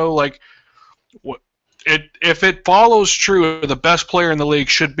years ago. Like, if it follows true, the best player in the league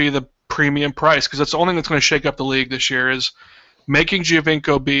should be the premium price, because that's the only thing that's going to shake up the league this year, is making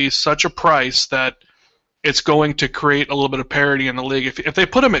Giovinco be such a price that it's going to create a little bit of parity in the league. If they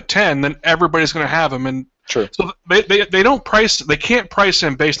put him at 10, then everybody's going to have him. And True. so they can't price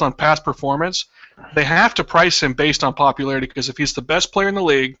him based on past performance. They have to price him based on popularity, because if he's the best player in the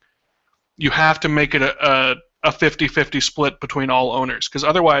league, you have to make it a 50-50 split between all owners, because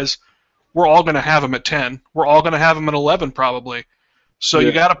otherwise we're all going to have him at 10. We're all going to have him at 11 probably. So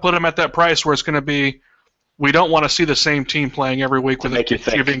you got to put him at that price where it's going to be, we don't want to see the same team playing every week with a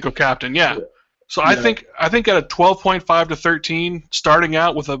Giovinco captain. Yeah. So I think at a 12.5 to 13 starting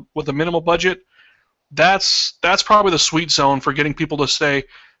out with a minimal budget, that's probably the sweet zone for getting people to say,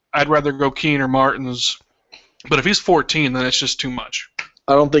 I'd rather go Keane or Martins. But if he's 14, then it's just too much.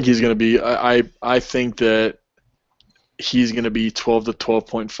 I don't think he's going to be. I think that he's going to be 12 to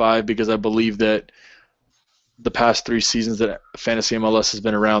 12.5, because I believe that the past 3 seasons that Fantasy MLS has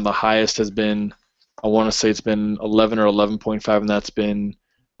been around, the highest has been, I want to say it's been 11 or 11.5, and that's been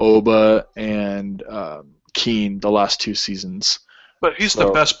Oba and Keane the last 2 seasons. But he's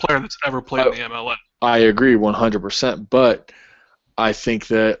the best player that's ever played in the MLS. I agree 100%, but I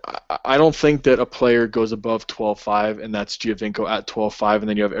don't think that a player goes above 12.5, and that's Giovinco at 12.5, and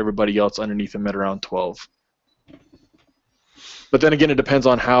then you have everybody else underneath him at around 12. But then again, it depends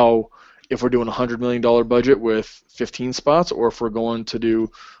on if we're doing a $100 million budget with 15 spots, or if we're going to do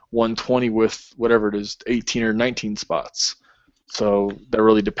 120 with whatever it is, 18 or 19 spots. So that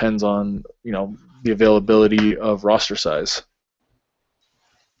really depends on, the availability of roster size.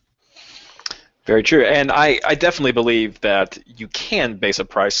 Very true, and I definitely believe that you can base a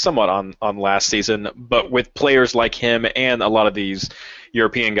price somewhat on last season, but with players like him and a lot of these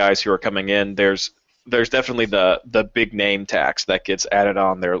European guys who are coming in, there's definitely the big name tax that gets added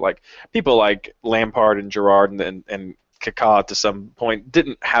on there. Like people like Lampard and Gerrard and Kaká to some point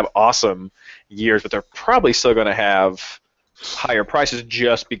didn't have awesome years, but they're probably still going to have higher prices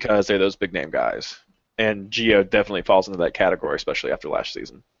just because they're those big name guys. And Gio definitely falls into that category, especially after last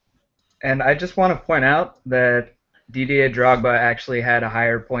season. And I just want to point out that Didier Drogba actually had a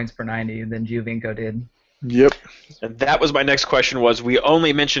higher points per 90 than Giovinco did. Yep. And that was my next question, was we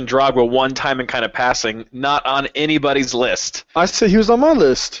only mentioned Drogba one time in kind of passing, not on anybody's list. I said he was on my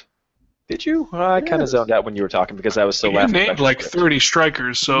list. Did you? I kind of zoned out when you were talking because I was so laughing. You named like 30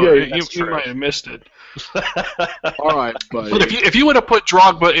 strikers, so you might have missed it. All right, buddy. But if you would have put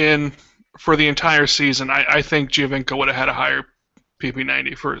Drogba in for the entire season, I think Giovinco would have had a higher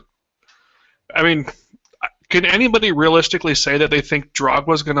PP90 for. I mean, can anybody realistically say that they think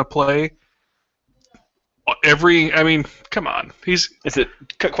Drogba's going to play I mean, come on. Is it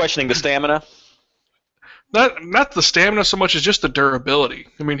questioning the stamina? Not the stamina so much as just the durability.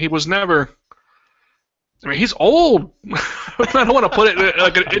 I mean, he was never. I mean, he's old. I don't want to put it in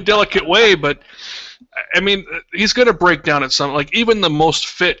like an indelicate way, but I mean, he's going to break down at some. Like even the most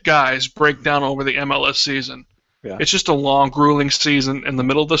fit guys break down over the MLS season. Yeah. It's just a long, grueling season in the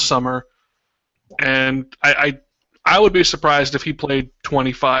middle of the summer, and I would be surprised if he played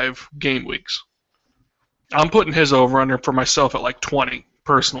 25 game weeks. I'm putting his over-under for myself at like 20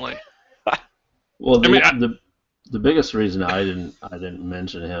 personally. Well, the biggest reason I didn't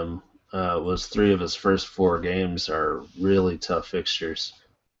mention him was 3 of his first 4 games are really tough fixtures,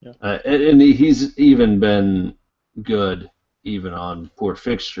 and he's even been good even on poor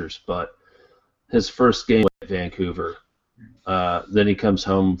fixtures. But his first game at Vancouver, then he comes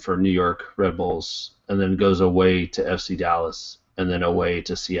home for New York Red Bulls, and then goes away to FC Dallas, and then away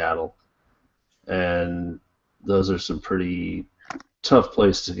to Seattle. And those are some pretty tough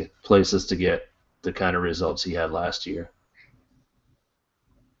places to get the kind of results he had last year.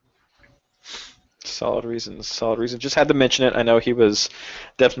 Solid reasons. Just had to mention it. I know he was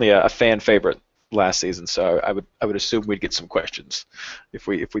definitely a fan favorite last season, so I would assume we'd get some questions if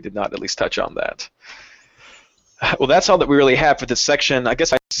we did not at least touch on that. Well, that's all that we really have for this section. I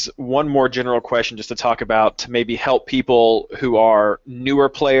guess one more general question just to talk about to maybe help people who are newer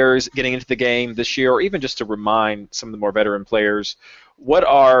players getting into the game this year, or even just to remind some of the more veteran players, what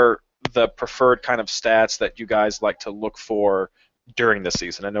are the preferred kind of stats that you guys like to look for during the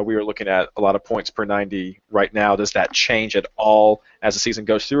season? I know we were looking at a lot of points per 90 right now. Does that change at all as the season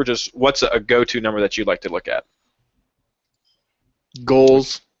goes through, or just what's a go-to number that you'd like to look at?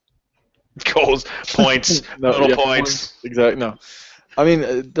 Goals, points, total points. Exactly. No, I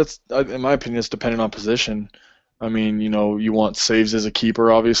mean that's in my opinion. It's dependent on position. I mean, you want saves as a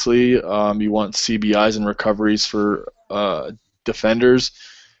keeper, obviously. You want CBIs and recoveries for defenders.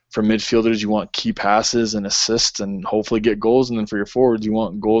 For midfielders, you want key passes and assists, and hopefully get goals. And then for your forwards, you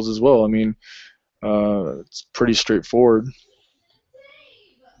want goals as well. I mean, it's pretty straightforward.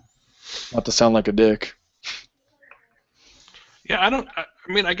 Not to sound like a dick. Yeah,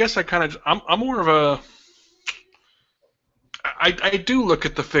 I guess I'm more of a. I do look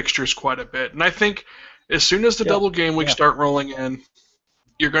at the fixtures quite a bit, and I think as soon as the double game weeks start rolling in,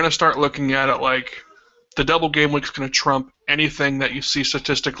 you're going to start looking at it like the double game week's going to trump anything that you see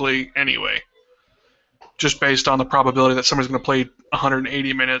statistically anyway, just based on the probability that somebody's going to play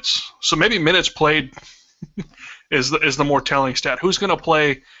 180 minutes. So maybe minutes played is the more telling stat. Who's going to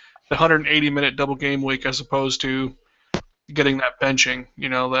play the 180-minute double game week as opposed to getting that benching? You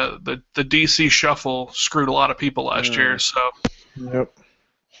know, the DC shuffle screwed a lot of people last year. So. Yep.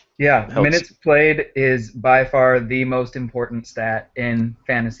 Yeah, Helps. minutes played is by far the most important stat in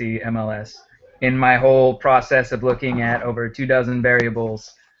fantasy MLS. In my whole process of looking at over 24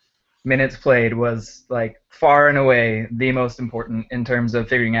 variables, minutes played was like far and away the most important in terms of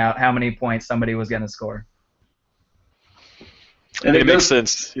figuring out how many points somebody was going to score. And it makes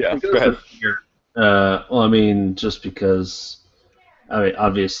sense. Yeah, go ahead. Well, I mean, just because,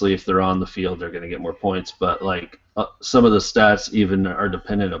 obviously, if they're on the field, they're going to get more points. But like some of the stats even are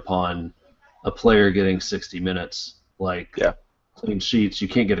dependent upon a player getting 60 minutes. Like clean sheets, you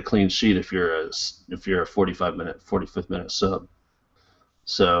can't get a clean sheet if you're a 45th minute sub.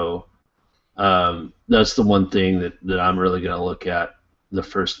 So that's the one thing that I'm really going to look at the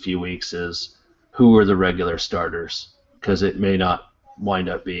first few weeks is who are the regular starters, because it may not wind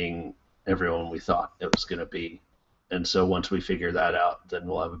up being everyone we thought it was going to be. And so once we figure that out, then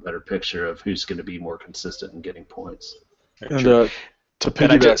we'll have a better picture of who's going to be more consistent in getting points. And to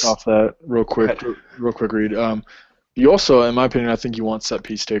piggyback off that real quick, Reed, you also, in my opinion, I think you want set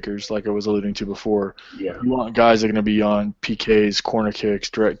piece takers, like I was alluding to before. Yeah. You want guys that are going to be on PKs, corner kicks,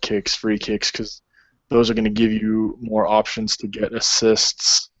 direct kicks, free kicks, because those are going to give you more options to get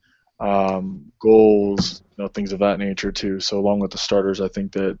assists, goals, things of that nature too. So along with the starters, I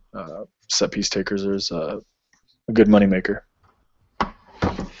think that set piece takers is a good moneymaker.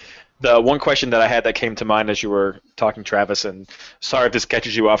 The one question that I had that came to mind as you were talking, Travis, and sorry if this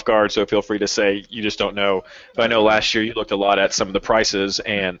catches you off guard, so feel free to say you just don't know. But I know last year you looked a lot at some of the prices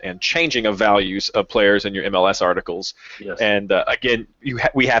and changing of values of players in your MLS articles. Yes. And again,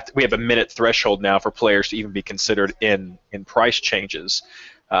 we have a minute threshold now for players to even be considered in price changes.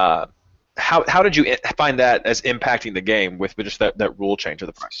 How did you find that as impacting the game with just that rule change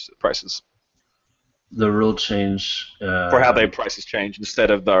of the prices? The rule change For how the prices change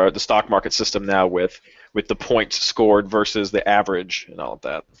instead of the stock market system now with the points scored versus the average and all of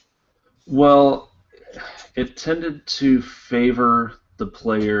that. Well, it tended to favor the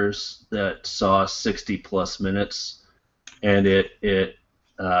players that saw 60-plus minutes, and it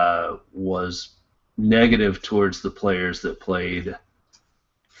was negative towards the players that played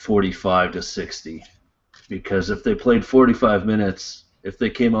 45 to 60. Because if they played 45 minutes, if they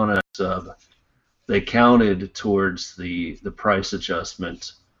came on a sub, they counted towards the price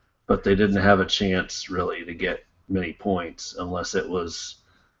adjustment, but they didn't have a chance really to get many points unless it was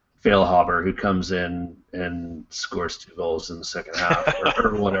Feilhaber who comes in and scores 2 goals in the second half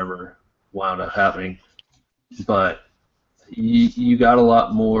or whatever wound up happening. But you got a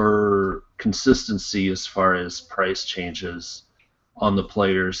lot more consistency as far as price changes on the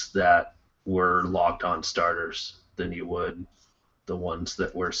players that were logged on starters than you would the ones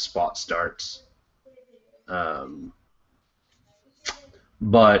that were spot starts.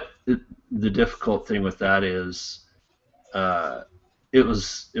 But the difficult thing with that is it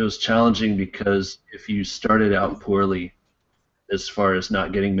was challenging because if you started out poorly as far as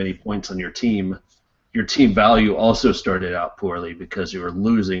not getting many points on your team value also started out poorly because you were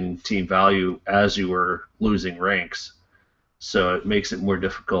losing team value as you were losing ranks. So it makes it more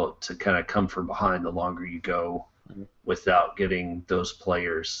difficult to kind of come from behind the longer you go without getting those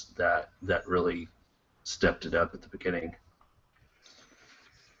players that really stepped it up at the beginning.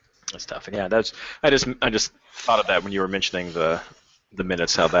 That's tough. And yeah, I just thought of that when you were mentioning the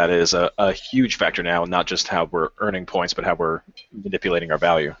minutes, how that is a huge factor now, not just how we're earning points, but how we're manipulating our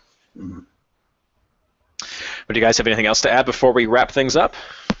value. Mm-hmm. But do you guys have anything else to add before we wrap things up?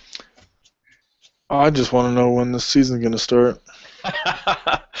 I just want to know when the season's going to start.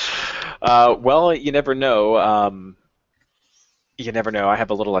 Well, you never know. You never know. I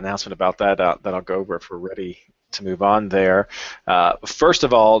have a little announcement about that that I'll go over if we're ready to move on there. First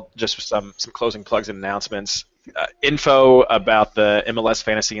of all, just some closing plugs and announcements. Info about the MLS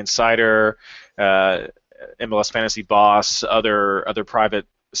Fantasy Insider, MLS Fantasy Boss, other private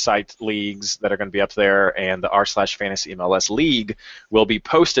site leagues that are going to be up there, and the r/Fantasy MLS League will be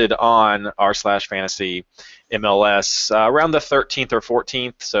posted on r/Fantasy MLS around the 13th or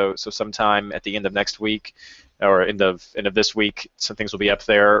 14th, so sometime at the end of next week. or end of this week, some things will be up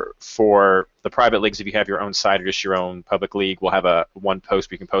there. For the private leagues, if you have your own site or just your own public league, we'll have one post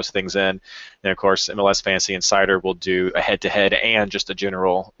where you can post things in. And of course, MLS Fantasy Insider will do a head-to-head and just a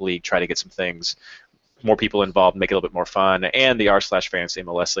general league, try to get some things, more people involved, make it a little bit more fun. And the r/Fantasy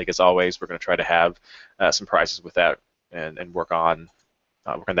MLS League, as always, we're going to try to have some prizes with that and work on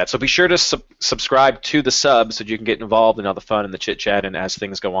that. So be sure to subscribe to the sub so you can get involved in all the fun and the chit-chat, and as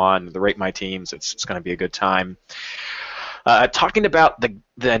things go on, the Rate My Teams, it's going to be a good time. Talking about the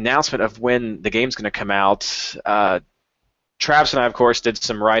announcement of when the game's going to come out, Travis and I, of course, did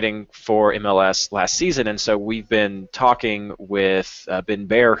some writing for MLS last season, and so we've been talking with Ben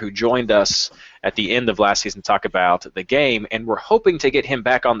Baer, who joined us at the end of last season to talk about the game, and we're hoping to get him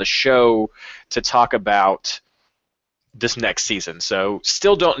back on the show to talk about this next season. So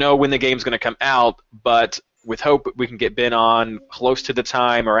still don't know when the game's going to come out, but with hope we can get Ben on close to the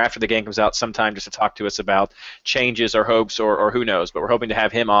time or after the game comes out sometime just to talk to us about changes or hopes or who knows. But we're hoping to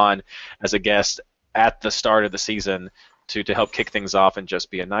have him on as a guest at the start of the season to help kick things off and just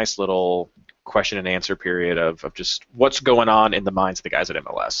be a nice little question and answer period of just what's going on in the minds of the guys at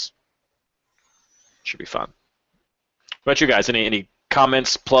MLS. Should be fun. What about you guys? Any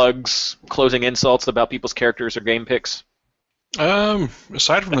comments, plugs, closing insults about people's characters or game picks?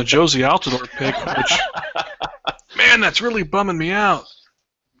 Aside from the Josie Altidore pick, which, man, that's really bumming me out.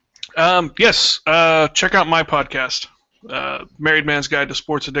 Yes, check out my podcast, Married Man's Guide to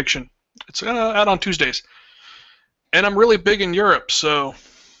Sports Addiction. It's out on Tuesdays. And I'm really big in Europe, so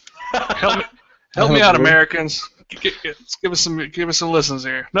help me out, Americans. Give us some listens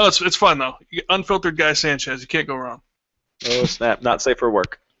here. No, it's fun though. Unfiltered Guy Sanchez, you can't go wrong. Oh snap! Not safe for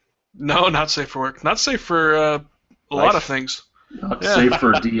work. No, not safe for work. Not safe for a lot of things. Not safe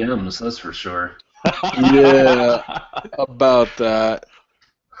for DMs, that's for sure. Yeah, about that.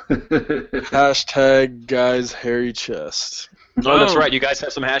 Hashtag guys hairy chest. Oh, that's right. You guys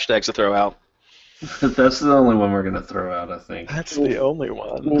have some hashtags to throw out. That's the only one we're gonna throw out, I think. That's the only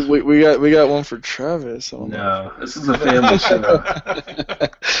one. Well, we got one for Travis. No, this is a family show.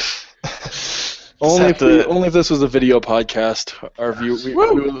 Only if this was a video podcast,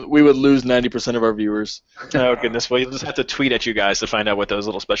 we would lose 90% of our viewers. Oh goodness! Well, you'll just have to tweet at you guys to find out what those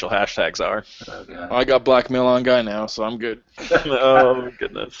little special hashtags are. I got blackmail on Guy now, so I'm good. Oh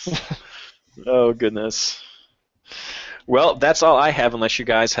goodness! Oh goodness! Well, that's all I have. Unless you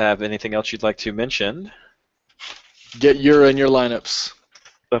guys have anything else you'd like to mention. Get Eura in your lineups.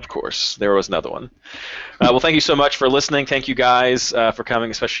 Of course, there was another one. Well, thank you so much for listening. Thank you guys for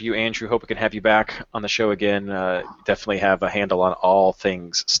coming, especially you, Andrew. Hope we can have you back on the show again. You definitely have a handle on all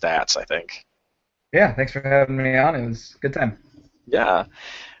things stats, I think. Yeah, thanks for having me on. It was a good time. Yeah.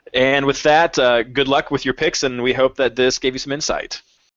 And with that, good luck with your picks, and we hope that this gave you some insight.